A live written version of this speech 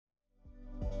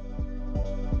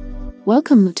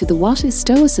Welcome to the What is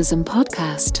Stoicism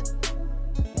podcast.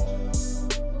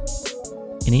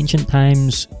 In ancient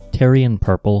times, Tyrian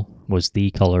purple was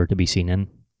the colour to be seen in,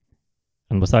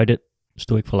 and without it,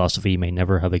 Stoic philosophy may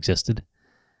never have existed.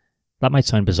 That might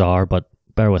sound bizarre, but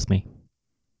bear with me.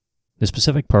 The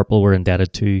specific purple we're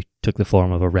indebted to took the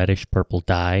form of a reddish purple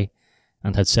dye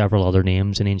and had several other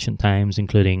names in ancient times,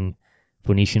 including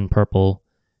Phoenician purple,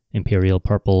 imperial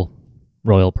purple,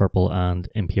 royal purple, and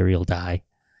imperial dye.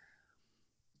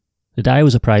 The dye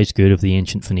was a prized good of the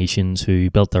ancient Phoenicians who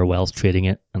built their wealth trading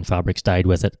it and fabrics dyed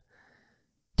with it.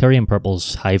 Tyrian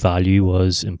purple's high value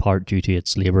was in part due to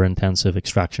its labour-intensive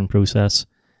extraction process.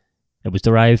 It was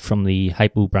derived from the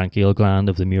hypobranchial gland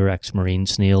of the murex marine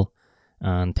snail,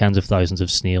 and tens of thousands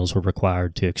of snails were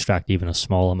required to extract even a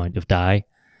small amount of dye.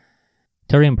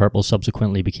 Tyrian purple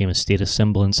subsequently became a status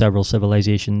symbol in several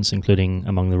civilizations, including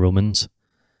among the Romans.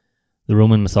 The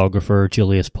Roman mythographer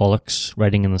Julius Pollux,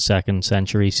 writing in the 2nd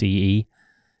century CE,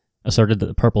 asserted that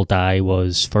the purple dye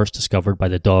was first discovered by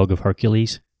the dog of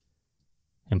Hercules.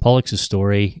 In Pollux's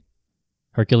story,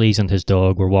 Hercules and his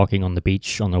dog were walking on the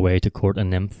beach on their way to court a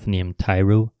nymph named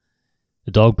Tyro.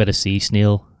 The dog bit a sea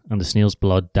snail, and the snail's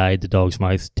blood dyed the dog's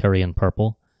mouth Tyrian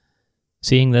purple.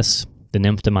 Seeing this, the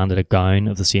nymph demanded a gown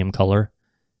of the same colour,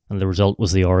 and the result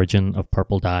was the origin of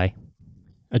purple dye.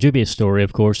 A dubious story,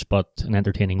 of course, but an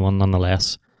entertaining one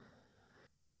nonetheless.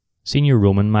 Senior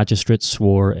Roman magistrates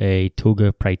wore a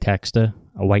toga praetexta,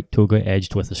 a white toga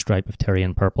edged with a stripe of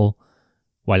Tyrian purple,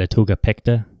 while a toga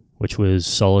picta, which was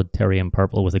solid Tyrian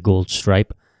purple with a gold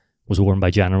stripe, was worn by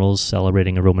generals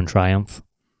celebrating a Roman triumph.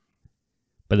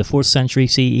 By the 4th century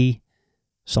CE,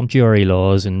 sumptuary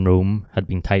laws in Rome had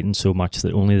been tightened so much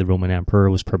that only the Roman emperor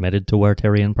was permitted to wear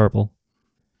Tyrian purple.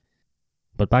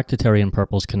 But back to Tyrian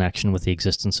purple's connection with the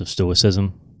existence of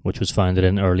Stoicism, which was founded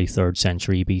in early 3rd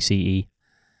century BCE.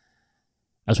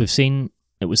 As we've seen,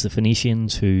 it was the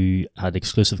Phoenicians who had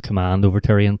exclusive command over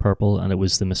Tyrian purple, and it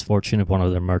was the misfortune of one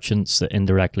of their merchants that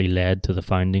indirectly led to the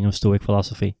founding of Stoic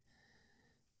philosophy.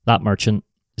 That merchant,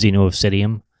 Zeno of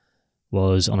Citium,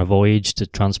 was on a voyage to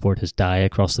transport his dye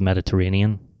across the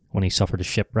Mediterranean when he suffered a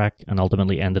shipwreck and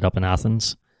ultimately ended up in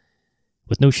Athens.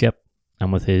 With no ship,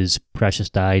 and with his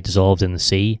precious dye dissolved in the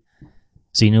sea,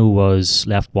 Zeno was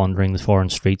left wandering the foreign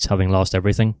streets, having lost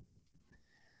everything.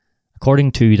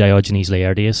 According to Diogenes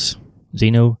Laertius,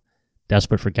 Zeno,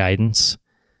 desperate for guidance,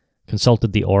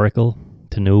 consulted the oracle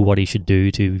to know what he should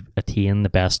do to attain the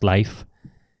best life,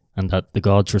 and that the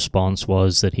god's response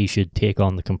was that he should take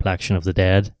on the complexion of the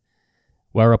dead,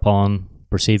 whereupon,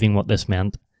 perceiving what this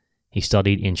meant, he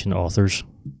studied ancient authors.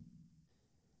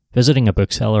 Visiting a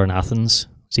bookseller in Athens,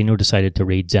 Zeno decided to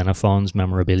read Xenophon's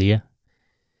Memorabilia.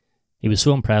 He was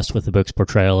so impressed with the book's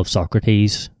portrayal of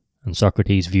Socrates and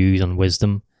Socrates' views on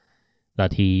wisdom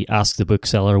that he asked the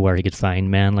bookseller where he could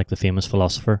find men like the famous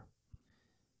philosopher.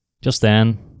 Just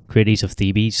then, Crates of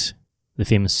Thebes, the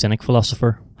famous Cynic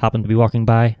philosopher, happened to be walking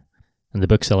by, and the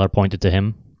bookseller pointed to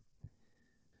him.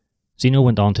 Zeno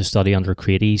went on to study under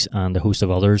Crates and a host of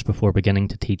others before beginning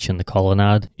to teach in the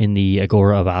colonnade in the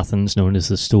agora of Athens known as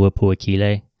the Stoa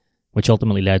Poikile, which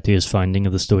ultimately led to his founding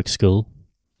of the Stoic school.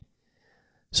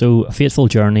 So, a fateful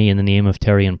journey in the name of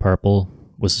Tyrian purple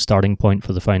was the starting point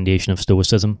for the foundation of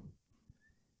Stoicism.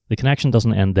 The connection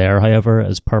doesn't end there, however,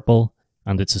 as purple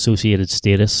and its associated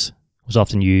status was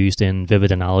often used in vivid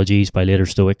analogies by later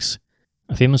Stoics.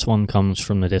 A famous one comes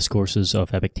from the discourses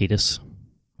of Epictetus.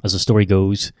 As the story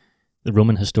goes, the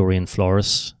Roman historian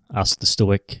Florus asked the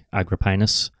Stoic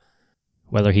Agrippinus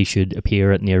whether he should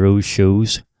appear at Nero's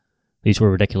shows. These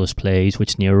were ridiculous plays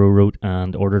which Nero wrote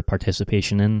and ordered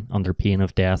participation in under pain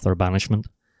of death or banishment.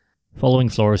 Following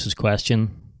Florus's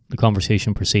question, the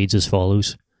conversation proceeds as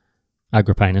follows.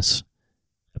 Agrippinus: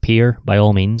 appear, by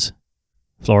all means.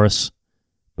 Florus: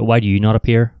 but why do you not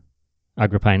appear?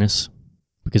 Agrippinus: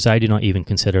 because I do not even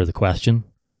consider the question.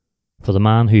 For the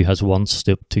man who has once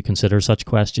stooped to consider such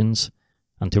questions,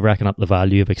 and to reckon up the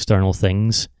value of external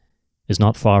things, is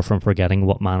not far from forgetting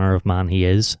what manner of man he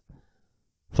is.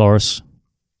 Florus: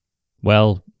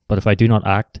 well, but if I do not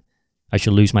act, I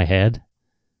shall lose my head.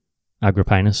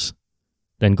 Agrippinus: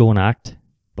 then go and act,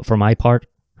 but for my part,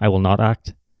 I will not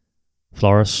act.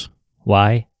 Florus: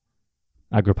 why?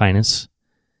 Agrippinus: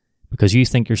 because you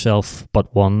think yourself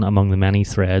but one among the many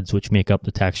threads which make up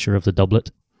the texture of the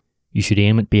doublet. You should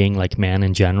aim at being like men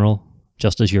in general,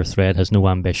 just as your thread has no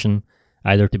ambition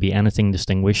either to be anything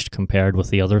distinguished compared with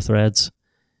the other threads.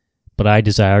 But I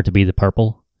desire to be the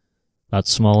purple, that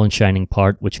small and shining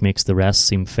part which makes the rest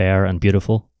seem fair and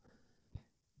beautiful.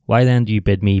 Why then do you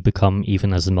bid me become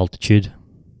even as the multitude?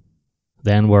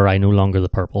 Then were I no longer the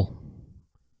purple.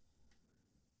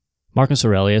 Marcus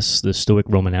Aurelius, the Stoic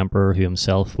Roman emperor who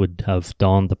himself would have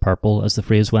donned the purple as the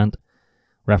phrase went,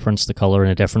 referenced the colour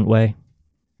in a different way,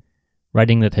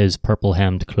 writing that his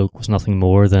purple-hemmed cloak was nothing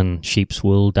more than sheep's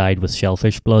wool dyed with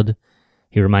shellfish blood.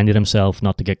 He reminded himself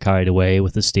not to get carried away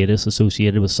with the status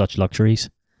associated with such luxuries.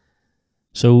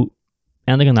 So,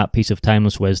 ending on that piece of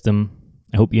timeless wisdom,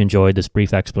 I hope you enjoyed this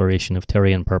brief exploration of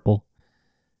Tyrian purple.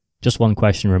 Just one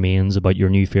question remains about your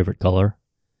new favourite colour.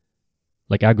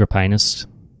 Like Agrippinus,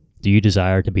 do you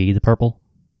desire to be the purple?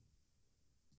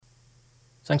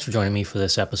 Thanks for joining me for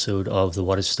this episode of the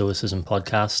What is Stoicism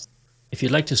podcast. If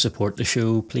you'd like to support the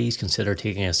show, please consider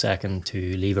taking a second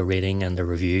to leave a rating and a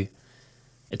review.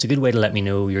 It's a good way to let me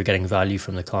know you're getting value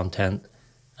from the content,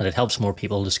 and it helps more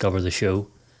people discover the show.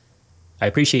 I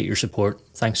appreciate your support.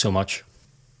 Thanks so much.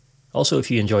 Also,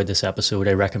 if you enjoyed this episode,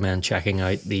 I recommend checking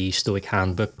out the Stoic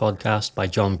Handbook podcast by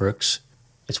John Brooks.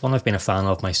 It's one I've been a fan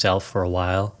of myself for a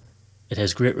while. It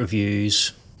has great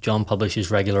reviews. John publishes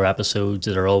regular episodes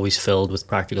that are always filled with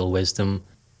practical wisdom,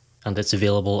 and it's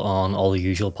available on all the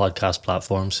usual podcast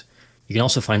platforms. You can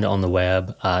also find it on the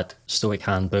web at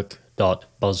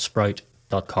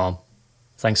stoichandbook.buzzsprout.com.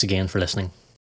 Thanks again for listening.